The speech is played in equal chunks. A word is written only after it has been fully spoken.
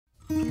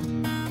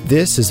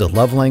This is a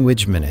Love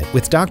Language Minute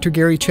with Dr.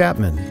 Gary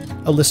Chapman.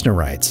 A listener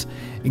writes,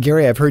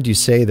 Gary, I've heard you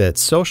say that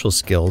social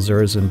skills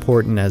are as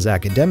important as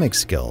academic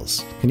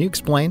skills. Can you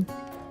explain?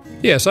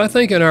 Yes, I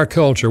think in our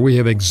culture we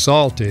have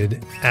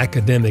exalted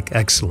academic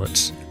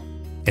excellence,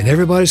 and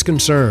everybody's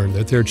concerned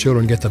that their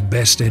children get the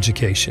best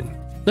education.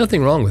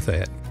 Nothing wrong with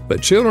that.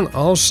 But children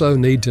also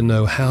need to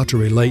know how to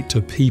relate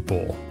to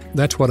people.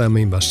 That's what I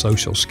mean by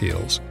social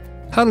skills.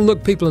 How to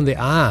look people in the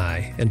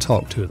eye and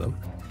talk to them.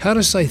 How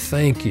to say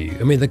thank you.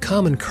 The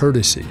common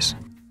courtesies.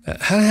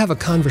 How to have a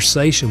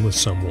conversation with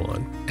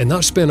someone and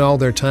not spend all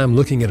their time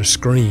looking at a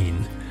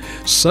screen.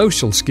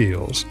 Social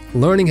skills,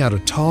 learning how to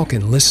talk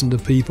and listen to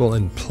people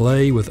and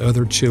play with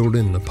other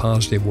children in a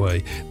positive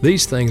way.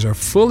 These things are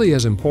fully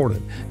as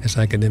important as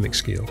academic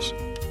skills.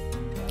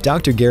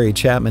 Dr. Gary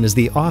Chapman is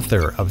the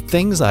author of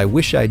Things I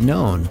Wish I'd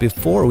Known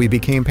Before We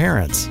Became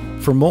Parents.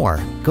 For more,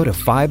 go to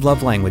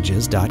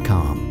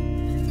 5lovelanguages.com.